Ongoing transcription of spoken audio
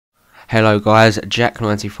Hello guys,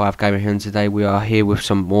 Jack95 Gamer here, and today we are here with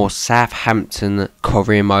some more Southampton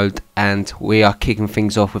career mode, and we are kicking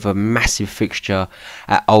things off with a massive fixture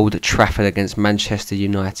at Old Trafford against Manchester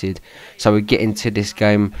United. So we get into this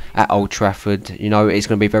game at Old Trafford. You know, it's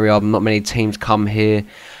going to be very hard. Not many teams come here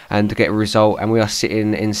and get a result, and we are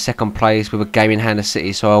sitting in second place with a game in hand of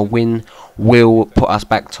City, so a win will put us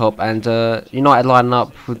back top. And United lining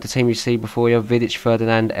up with the team you see before you: Vidic,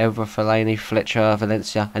 Ferdinand, Evra, Fellaini, Fletcher,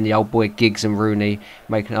 Valencia, and the old boy Giggs and Rooney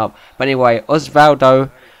making it up. But anyway, Osvaldo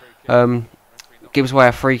gives away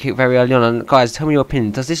a free kick very early on. And guys, tell me your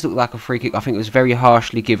opinion. Does this look like a free kick? I think it was very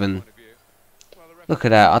harshly given. Look at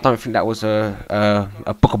that. I don't think that was a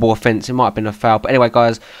bookable offence. It might have been a foul. But anyway,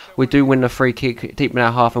 guys, we do win the free kick deep in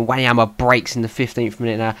our half, and Wanyama breaks in the 15th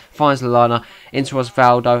minute now. Finds Lallana into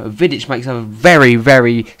Osvaldo. Vidic makes a very,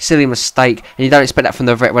 very silly mistake, and you don't expect that from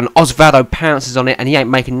the vet. When Osvaldo pounces on it, and he ain't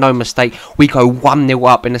making no mistake, we go 1-0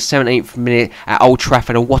 up in the 17th minute at Old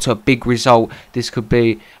Trafford, and what a big result this could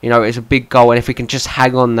be. You know, it's a big goal, and if we can just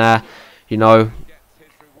hang on there, you know,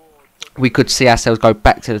 we could see ourselves go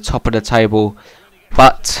back to the top of the table.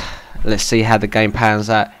 But let's see how the game pans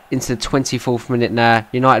out. Into the 24th minute now.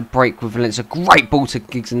 United break with Valencia. Great ball to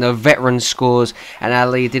Giggs, and the veteran scores. And our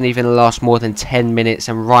lead didn't even last more than 10 minutes.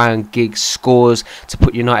 And Ryan Giggs scores to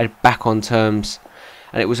put United back on terms.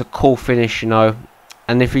 And it was a cool finish, you know.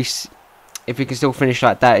 And if he can still finish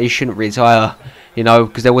like that, he shouldn't retire, you know,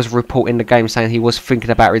 because there was a report in the game saying he was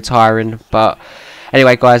thinking about retiring. But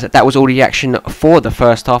anyway, guys, that was all the action for the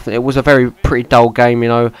first half. It was a pretty dull game, you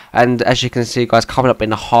know, and as you can see, guys, coming up in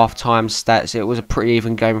the half-time stats, it was a pretty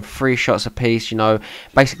even game. 3 shots apiece, you know,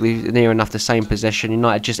 basically near enough the same possession.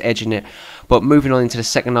 United just edging it. But moving on into the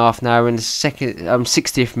second half now, in the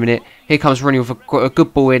 60th minute, here comes Rooney with a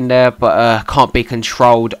good ball in there, but can't be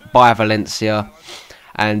controlled by Valencia.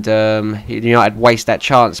 And United waste that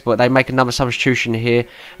chance, but they make another substitution here.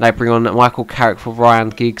 They bring on Michael Carrick for Ryan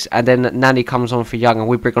Giggs, and then Nani comes on for Young, and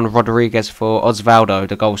we bring on Rodriguez for Osvaldo,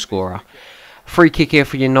 the goal scorer. Free kick here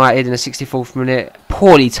for United in the 64th minute,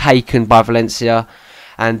 poorly taken by Valencia,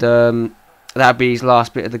 and that'll be his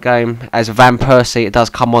last bit of the game. As Van Persie, it does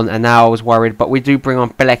come on, and now I was worried, but we do bring on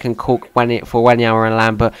Belek and Cork for Wanyama and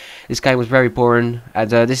Lambert. This game was very boring, and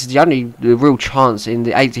this is the only real chance in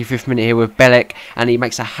the 85th minute here with Belek, and he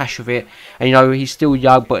makes a hash of it. And you know, he's still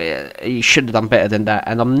young, but he should have done better than that.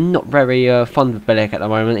 And I'm not very fond of Belek at the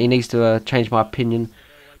moment. He needs to change my opinion.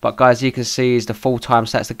 But guys, you can see is the full-time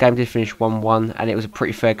stats. The game did finish 1-1, and it was a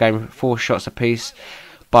pretty fair game, 4 shots apiece.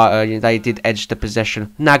 But they did edge the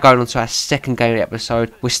possession. Now going on to our second game of the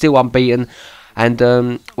episode. We're still unbeaten. And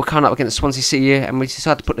we're coming up against Swansea City here. And we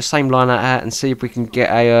decided to put the same lineup out and see if we can get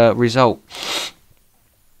a result.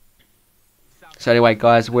 So anyway,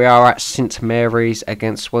 guys, we are at St Mary's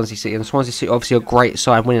against Swansea City. And Swansea City obviously a great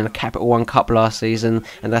side, winning the Capital One Cup last season.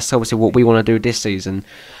 And that's obviously what we want to do this season.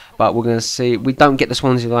 But we're going to see. We don't get the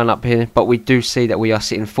Swansea line up here, but we do see that we are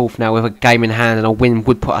sitting 4th now with a game in hand, and a win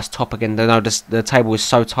would put us top again. I know the table is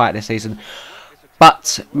so tight this season.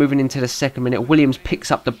 But moving into the second minute, Williams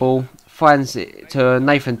picks up the ball, finds it to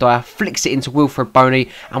Nathan Dyer, flicks it into Wilfred Boney,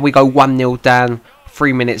 and we go 1-0 down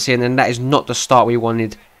 3 minutes in, and that is not the start we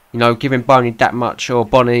wanted. You know, giving Boney that much, or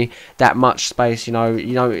Bonnie that much space, you know,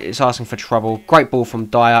 it's asking for trouble. Great ball from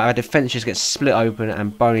Dyer. Our defence just gets split open,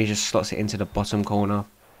 and Boney just slots it into the bottom corner.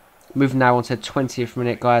 Moving now on to the 20th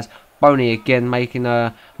minute, guys. Boney again making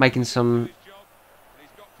some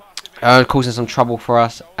causing some trouble for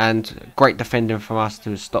us, and great defending from us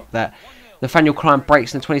to stop that. Nathaniel Klein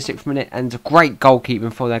breaks in the 26th minute, and great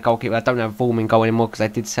goalkeeping for their goalkeeper. I don't have Vorm in goal anymore because they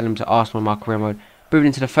did sell him to Arsenal in my career mode. Moving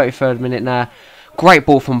into the 33rd minute now. Great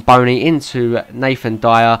ball from Boney into Nathan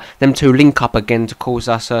Dyer. Them two link up again to cause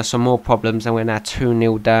us some more problems, and we're now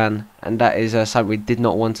 2-0 down, and that is something we did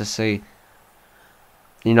not want to see.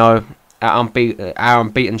 You know, our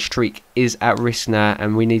unbeaten streak is at risk now,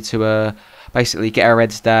 and we need to basically get our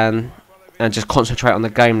heads down and just concentrate on the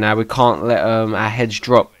game now. We can't let our heads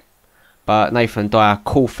drop. But Nathan Dyer,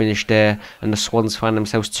 cool finish there, and the Swans find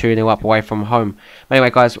themselves 2-0 up away from home. But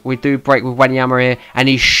anyway, guys, we do break with Wanyama here, and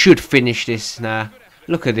he should finish this now.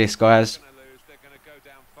 Look at this, guys.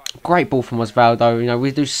 Great ball from Osvaldo. You know,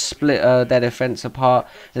 we do split their defence apart,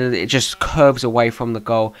 and it just curves away from the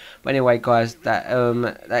goal. But anyway, guys, that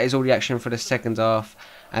is all the action for the second half.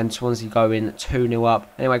 and Swansea going 2-0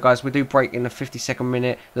 up. Anyway, guys, we do break in the 52nd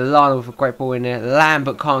minute. Lallana with a great ball in there.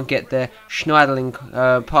 Lambert can't get there.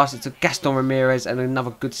 Schneiderlin passes it to Gaston Ramirez, and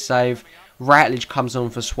another good save. Ratledge comes on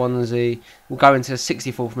for Swansea. We'll go into the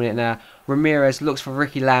 64th minute now. Ramirez looks for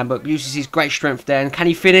Ricky Lambert, uses his great strength there, and can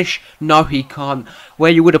he finish? No, he can't.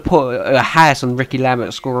 Where you would have put a house on Ricky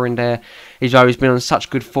Lambert scoring there, he's been on such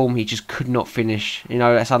good form, he just could not finish. You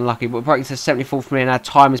know, that's unlucky. But we're breaking to the 74th minute now.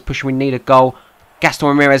 Time is pushing, we need a goal. Gaston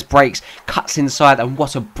Ramirez breaks, cuts inside, and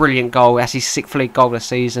what a brilliant goal. That's his 6th league goal of the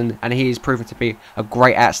season, and he is proven to be a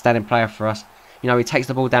great, outstanding player for us. You know, he takes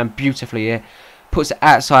the ball down beautifully here. Puts it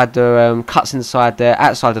outside the, cuts inside there,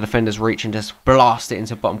 outside the defender's reach, and just blast it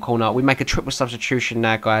into the bottom corner. We make a triple substitution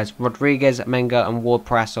now, guys. Rodriguez, Menga, and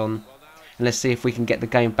Ward-Prowse on. And let's see if we can get the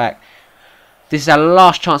game back. This is our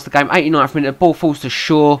last chance of the game. 89th minute, the ball falls to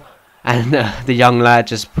Shaw, and the young lad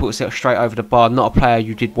just puts it straight over the bar. Not a player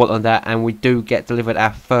you did want on that, and we do get delivered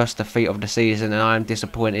our first defeat of the season, and I am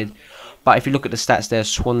disappointed. But if you look at the stats there,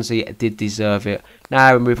 Swansea did deserve it.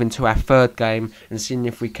 Now we're moving to our 3rd game and seeing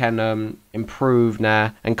if we can improve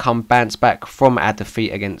now and bounce back from our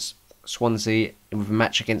defeat against Swansea with a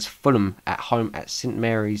match against Fulham at home at St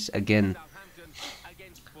Mary's again.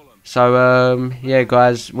 So yeah,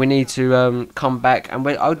 guys, we need to come back, and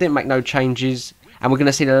I didn't make no changes. And we're going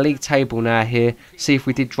to see the league table now here, see if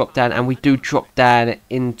we did drop down, and we do drop down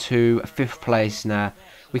into 5th place now.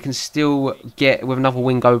 We can still get, with another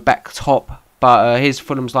win, go back top. But here's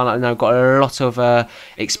Fulham's lineup. You know, got a lot of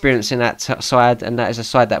experience in that side, and that is a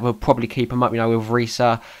side that will probably keep them up. You know, with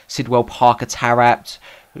Risa, Sidwell, Parker, Tarabt,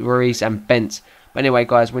 Ruiz, and Bent. But anyway,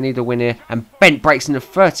 guys, we need a win here. And Bent breaks in the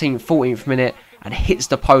 13th, 14th minute and hits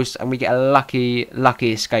the post, and we get a lucky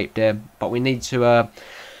escape there. But we need to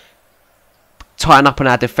tighten up on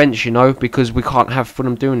our defence, you know, because we can't have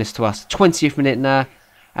Fulham doing this to us. 20th minute now.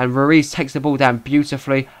 And Ruiz takes the ball down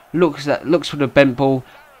beautifully. Looks for the bent ball.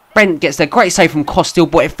 Brent gets the great save from Costil,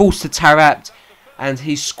 but it falls to Tarabt. And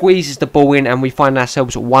he squeezes the ball in, and we find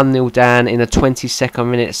ourselves 1-0 down in the 22nd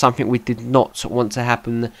minute. Something we did not want to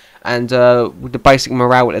happen. And with the basic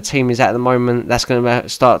morale that the team is at the moment, that's going to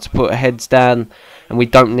start to put heads down. And we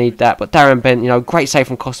don't need that. But Darren Bent, you know, great save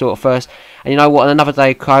from Costil at first. And you know what? Another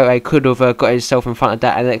day, Coyote could have got himself in front of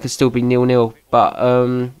that, and it could still be 0-0.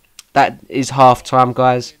 But that is half time,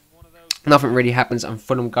 guys. Nothing really happens, and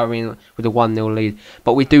Fulham go in with a 1-0 lead.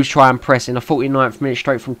 But we do try and press in the 49th minute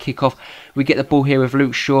straight from kickoff. We get the ball here with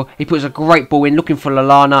Luke Shaw. He puts a great ball in, looking for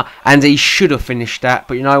Lallana, and he should have finished that.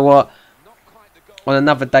 But you know what? On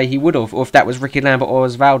another day, he would have. Or if that was Ricky Lambert or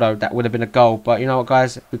Osvaldo, that would have been a goal. But you know what,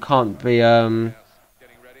 guys? We can't be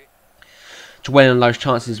dwelling on those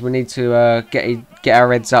chances. We need to get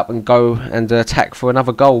our heads up and go and attack for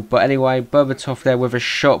another goal. But anyway, Berbatov there with a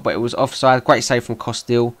shot, but it was offside. Great save from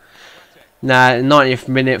Costil. Now, 90th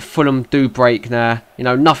minute, Fulham do break now. You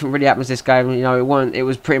know, nothing really happens this game. You know, it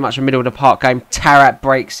was pretty much a middle of the park game. Tarat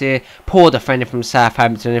breaks here. Poor defender from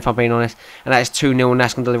Southampton, if I'm being honest. And that is 2-0, and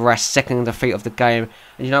that's going to deliver our 2nd defeat of the game.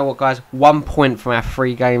 And you know what, guys? 1 point from our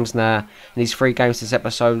 3 games now. In these 3 games this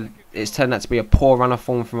episode, it's turned out to be a poor run of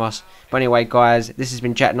form from us. But anyway, guys, this has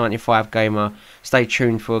been Jack95 Gamer. Stay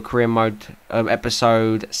tuned for Career Mode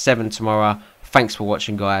episode 7 tomorrow. Thanks for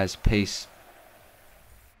watching, guys. Peace.